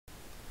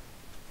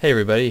Hey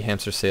everybody,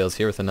 Hamster Sales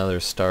here with another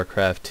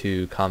Starcraft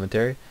 2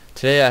 commentary.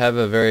 Today I have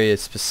a very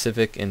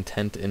specific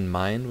intent in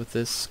mind with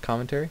this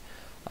commentary.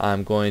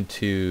 I'm going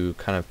to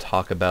kind of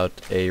talk about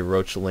a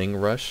Roach Ling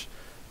rush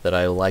that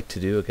I like to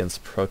do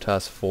against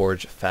Protoss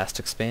Forge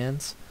fast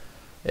expands.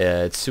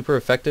 It's super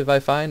effective, I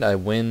find. I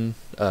win,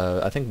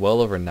 I think,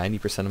 well over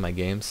 90% of my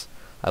games.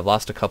 I've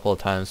lost a couple of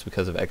times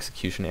because of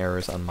execution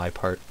errors on my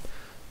part,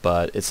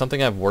 but it's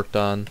something I've worked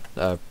on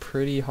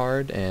pretty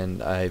hard,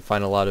 and I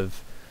find a lot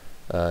of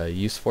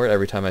use for it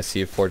every time I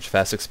see a Forge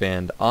fast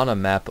expand on a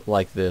map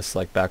like this,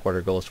 like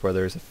Backwater Gulch, where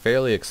there's a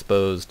fairly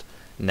exposed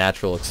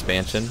natural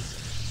expansion.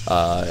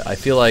 I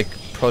feel like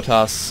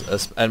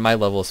Protoss, at my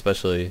level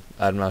especially,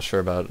 I'm not sure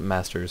about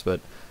Masters,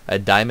 but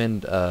at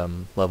Diamond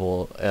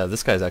level,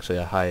 this guy's actually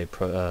a high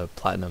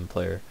Platinum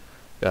player,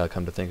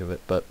 come to think of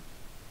it, but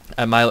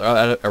at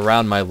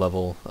around my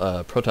level,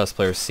 Protoss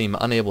players seem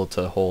unable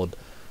to hold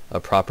a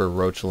proper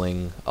Roach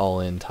Ling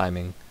all-in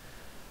timing.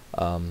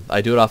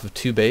 I do it off of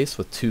 2 base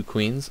with 2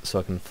 queens, so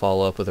I can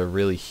follow up with a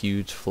really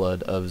huge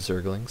flood of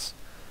Zerglings.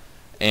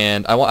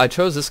 And I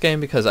chose this game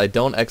because I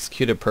don't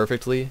execute it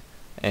perfectly,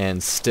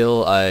 and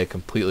still I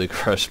completely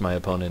crush my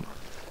opponent.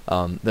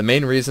 The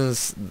main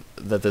reasons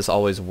that this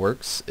always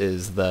works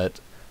is that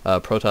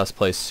Protoss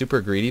plays super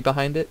greedy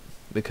behind it,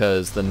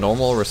 because the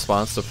normal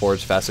response to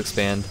Forge fast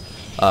expand,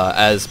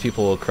 as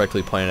people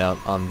correctly pointed out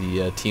on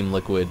the Team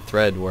Liquid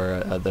thread where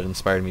that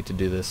inspired me to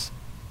do this,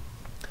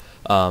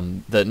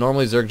 that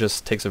normally Zerg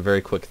just takes a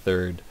very quick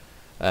third,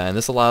 and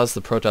this allows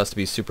the Protoss to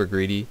be super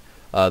greedy.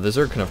 The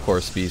Zerg can of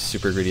course be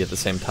super greedy at the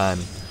same time,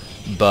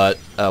 but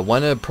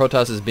when a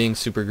Protoss is being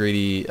super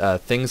greedy,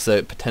 things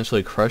that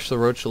potentially crush the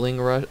Roach Ling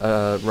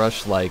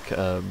rush, like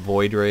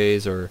Void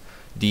Rays or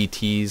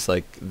DTs,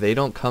 like, they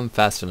don't come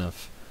fast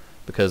enough,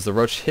 because the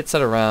Roach hits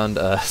at around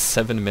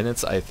 7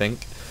 minutes, I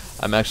think.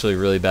 I'm actually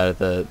really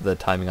bad at the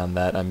timing on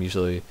that. I'm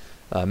usually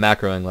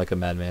macroing like a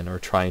madman, or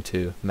trying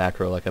to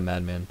macro like a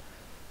madman.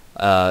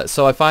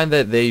 So I find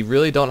that they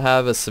really don't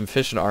have a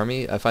sufficient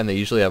army. I find they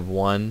usually have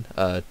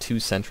 1, 2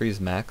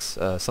 sentries max,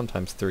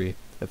 sometimes 3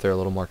 if they're a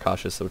little more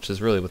cautious, which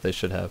is really what they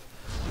should have.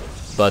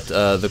 But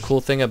the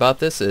cool thing about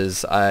this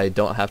is I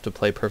don't have to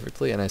play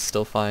perfectly, and I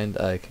still find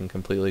I can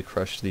completely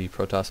crush the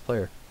Protoss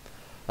player.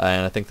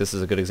 And I think this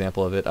is a good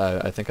example of it.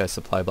 I think I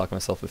supply blocked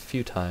myself a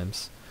few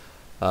times.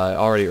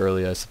 Already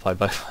early I supply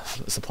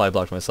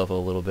blocked myself a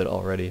little bit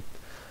already.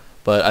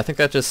 But I think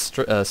that just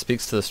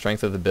speaks to the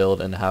strength of the build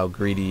and how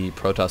greedy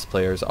Protoss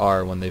players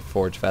are when they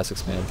Forge fast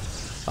expand.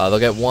 They'll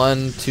get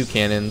 1, 2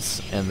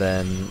 cannons, and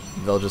then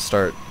they'll just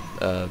start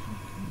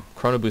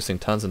chrono boosting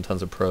tons and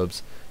tons of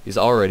probes. He's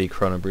already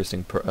chrono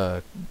boosting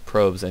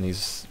probes, and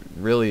he's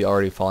really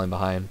already falling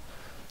behind.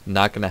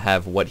 Not going to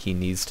have what he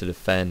needs to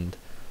defend.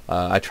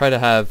 I try to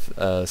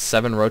have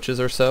 7 roaches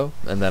or so,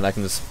 and then I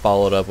can just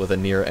follow it up with a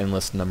near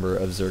endless number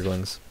of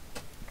Zerglings.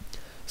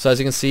 So as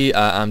you can see,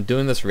 I'm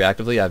doing this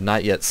reactively. I've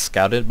not yet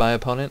scouted my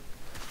opponent,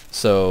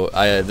 so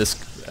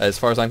as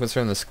far as I'm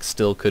concerned, this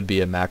still could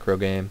be a macro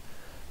game.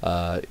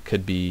 He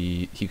could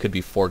be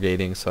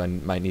 4-gating, so I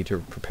might need to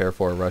prepare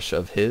for a rush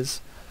of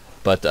his.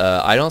 But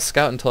I don't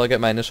scout until I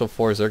get my initial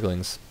 4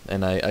 Zerglings,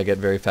 and I get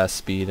very fast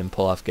speed and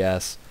pull off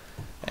gas.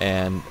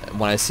 And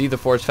when I see the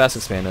Forge fast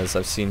expand, as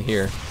I've seen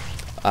here,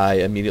 I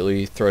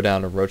immediately throw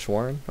down a Roach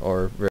Warren,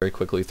 or very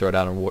quickly throw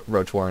down a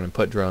Roach Warren and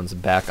put drones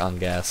back on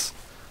gas.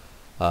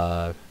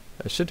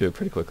 I should do it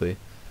pretty quickly.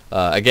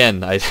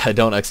 Again, I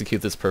don't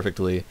execute this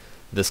perfectly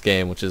this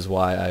game, which is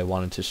why I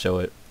wanted to show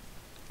it.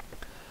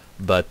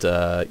 But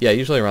yeah,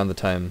 usually around the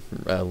time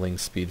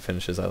Ling's speed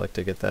finishes, I like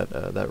to get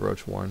that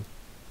Roach Warren.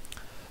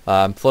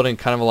 I'm floating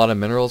kind of a lot of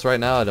minerals right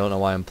now. I don't know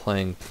why I'm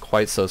playing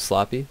quite so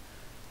sloppy.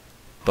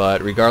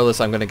 But regardless,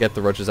 I'm going to get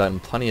the Roaches out in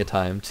plenty of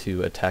time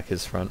to attack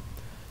his front.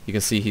 You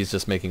can see he's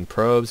just making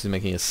probes. He's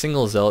making a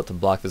single zealot to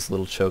block this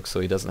little choke so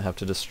he doesn't have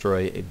to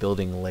destroy a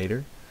building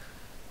later.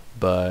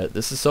 But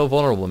this is so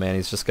vulnerable, man.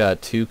 He's just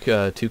got 2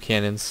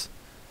 cannons,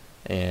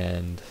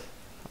 and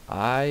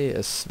I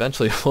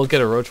eventually will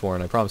get a Roach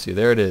Warren, I promise you.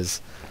 There it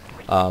is.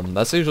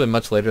 That's usually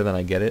much later than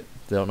I get it.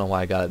 I don't know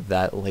why I got it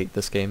that late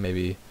this game.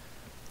 Maybe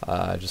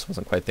I just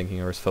wasn't quite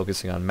thinking, or was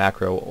focusing on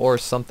macro or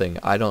something.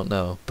 I don't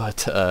know.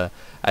 But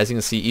as you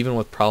can see, even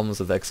with problems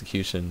with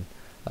execution,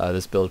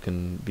 this build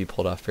can be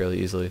pulled off fairly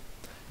easily.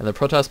 And the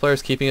Protoss player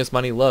is keeping his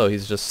money low.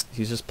 He's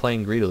just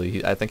playing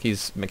greedily. I think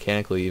he's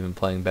mechanically even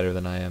playing better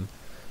than I am.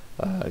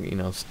 You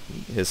know,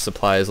 his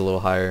supply is a little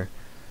higher,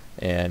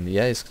 and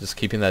yeah, he's just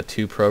keeping that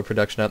 2 probe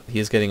production up.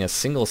 He's getting a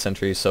single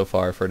sentry so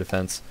far for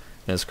defense,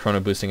 and is chrono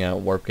boosting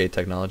out warp gate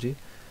technology.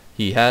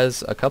 He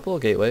has a couple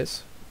of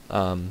gateways,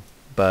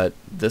 but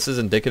this is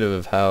indicative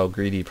of how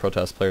greedy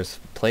Protoss players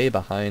play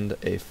behind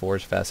a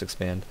Forge fast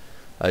expand.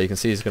 You can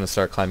see he's going to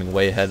start climbing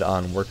way ahead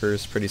on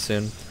workers pretty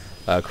soon,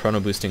 chrono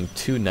boosting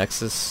 2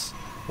 Nexus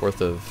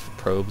worth of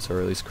probes,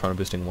 or at least chrono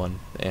boosting 1,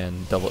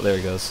 and double. There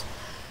he goes.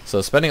 So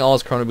spending all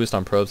his chrono boost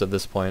on probes at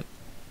this point,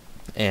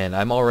 and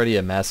I'm already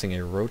amassing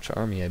a Roach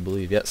army, I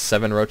believe. Yeah,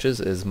 7 Roaches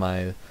is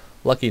my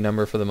lucky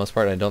number for the most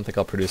part. I don't think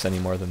I'll produce any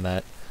more than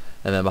that.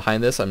 And then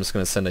behind this, I'm just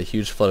going to send a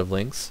huge flood of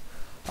links.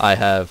 I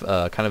have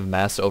kind of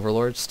mass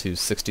overlords to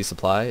 60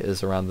 supply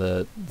is around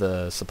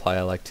the supply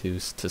I like to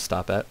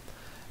stop at.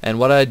 And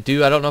what I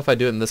do, I don't know if I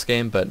do it in this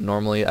game, but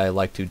normally I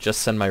like to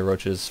just send my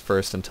roaches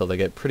first until they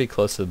get pretty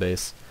close to the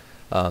base.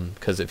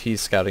 Because if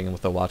he's scouting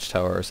with a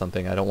watchtower or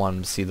something, I don't want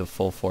him to see the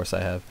full force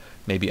I have.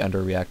 Maybe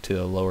underreact to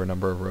a lower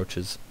number of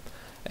roaches.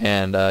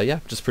 And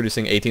yeah, just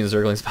producing 18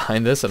 Zerglings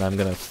behind this, and I'm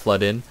going to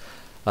flood in.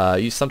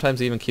 You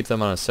sometimes even keep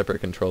them on a separate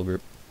control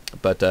group.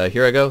 But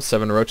here I go,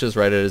 7 roaches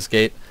right at his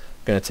gate.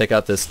 Going to take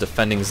out this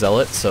defending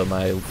zealot so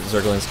my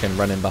Zerglings can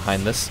run in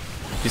behind this.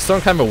 He's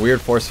throwing kind of a weird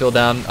force field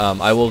down.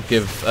 I will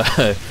give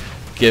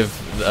give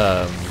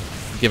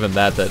him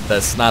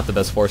that's not the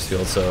best force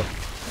field, so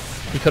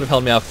he could have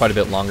held me off quite a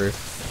bit longer.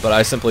 But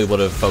I simply would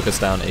have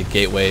focused down a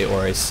gateway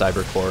or a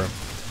cyber core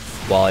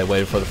while I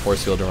waited for the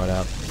force field to run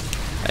out.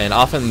 And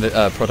often the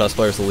Protoss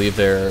players will leave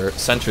their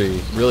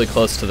sentry really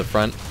close to the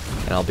front,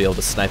 and I'll be able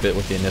to snipe it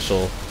with the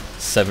initial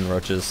 7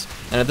 roaches.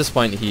 And at this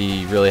point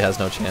he really has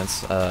no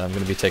chance. I'm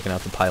going to be taking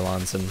out the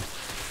pylons and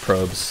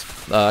probes.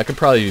 I could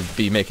probably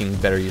be making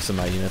better use of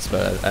my units,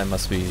 but I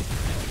must be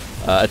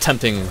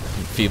attempting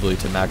feebly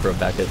to macro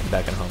back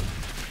at home.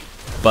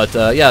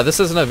 But yeah, this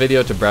isn't a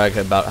video to brag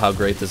about how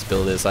great this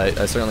build is.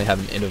 I certainly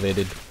haven't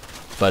innovated,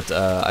 but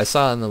I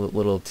saw in the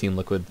little Team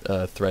Liquid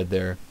thread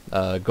there,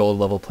 gold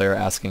level player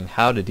asking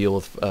how to deal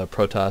with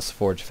Protoss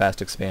Forge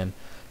Fast Expand.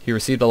 He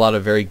received a lot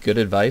of very good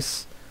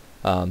advice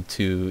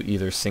to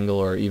either single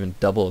or even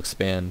double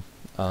expand,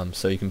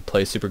 so you can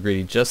play super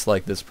greedy just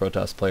like this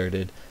Protoss player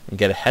did and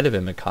get ahead of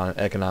him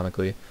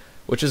economically,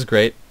 which is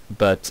great.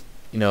 But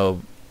you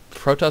know,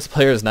 Protoss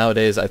players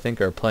nowadays I think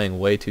are playing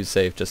way too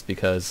safe just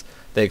because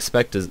they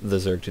expect the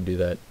Zerg to do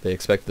that. They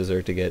expect the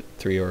Zerg to get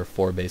 3 or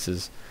 4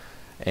 bases,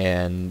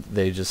 and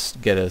they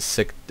just get a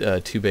sick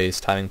 2-base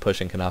timing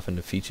push and can often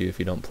defeat you if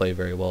you don't play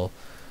very well,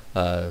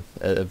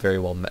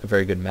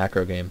 very good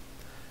macro game.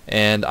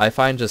 And I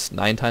find just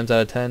 9 times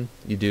out of 10,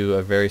 you do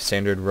a very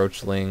standard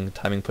Roach Ling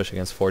timing push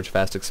against Forge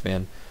Fast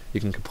Expand, you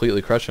can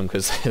completely crush them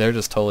because they're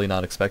just totally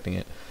not expecting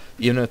it.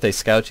 Even if they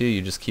scout you,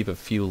 you just keep a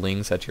few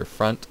Lings at your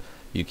front.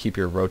 You keep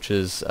your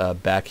roaches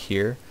back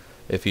here.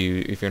 If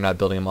you're not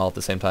building them all at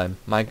the same time.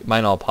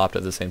 Mine all popped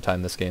at the same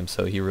time this game,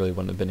 so he really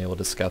wouldn't have been able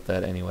to scout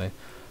that anyway.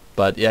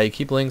 But yeah, you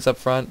keep Lings up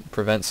front,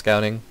 prevent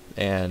scouting,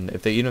 and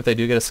even if they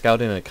do get a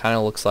scout in, it kind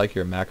of looks like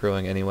you're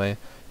macroing anyway.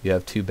 You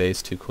have 2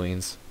 base, 2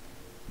 queens.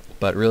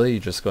 But really, you're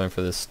just going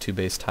for this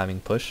 2-base timing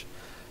push,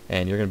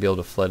 and you're going to be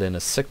able to flood in a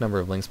sick number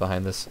of Lings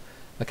behind this.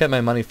 I kept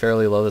my money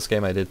fairly low this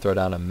game. I did throw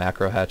down a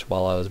macro hatch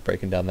while I was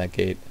breaking down that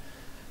gate,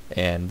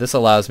 and this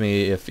allows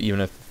me,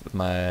 even if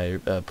my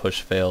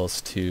push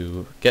fails,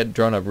 to get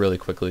drone up really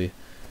quickly.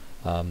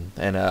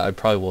 And I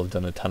probably will have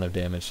done a ton of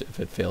damage if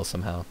it fails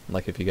somehow,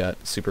 like if you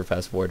got super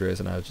fast Void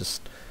Rays and I was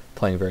just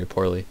playing very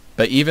poorly.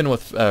 But even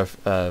with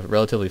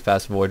relatively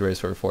fast Void Rays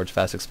for Forge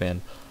Fast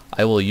Expand,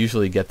 I will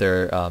usually get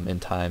there in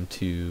time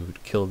to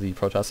kill the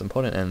Protoss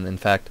opponent. And in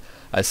fact,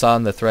 I saw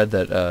in the thread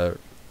that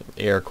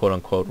Air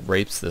quote-unquote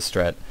rapes this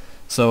strat.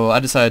 So I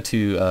decided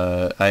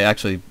to, I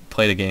actually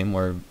played a game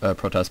where a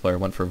Protoss player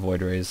went for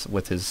Void Rays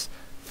with his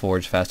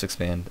Forge Fast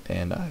Expand,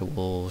 and I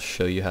will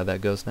show you how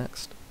that goes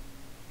next.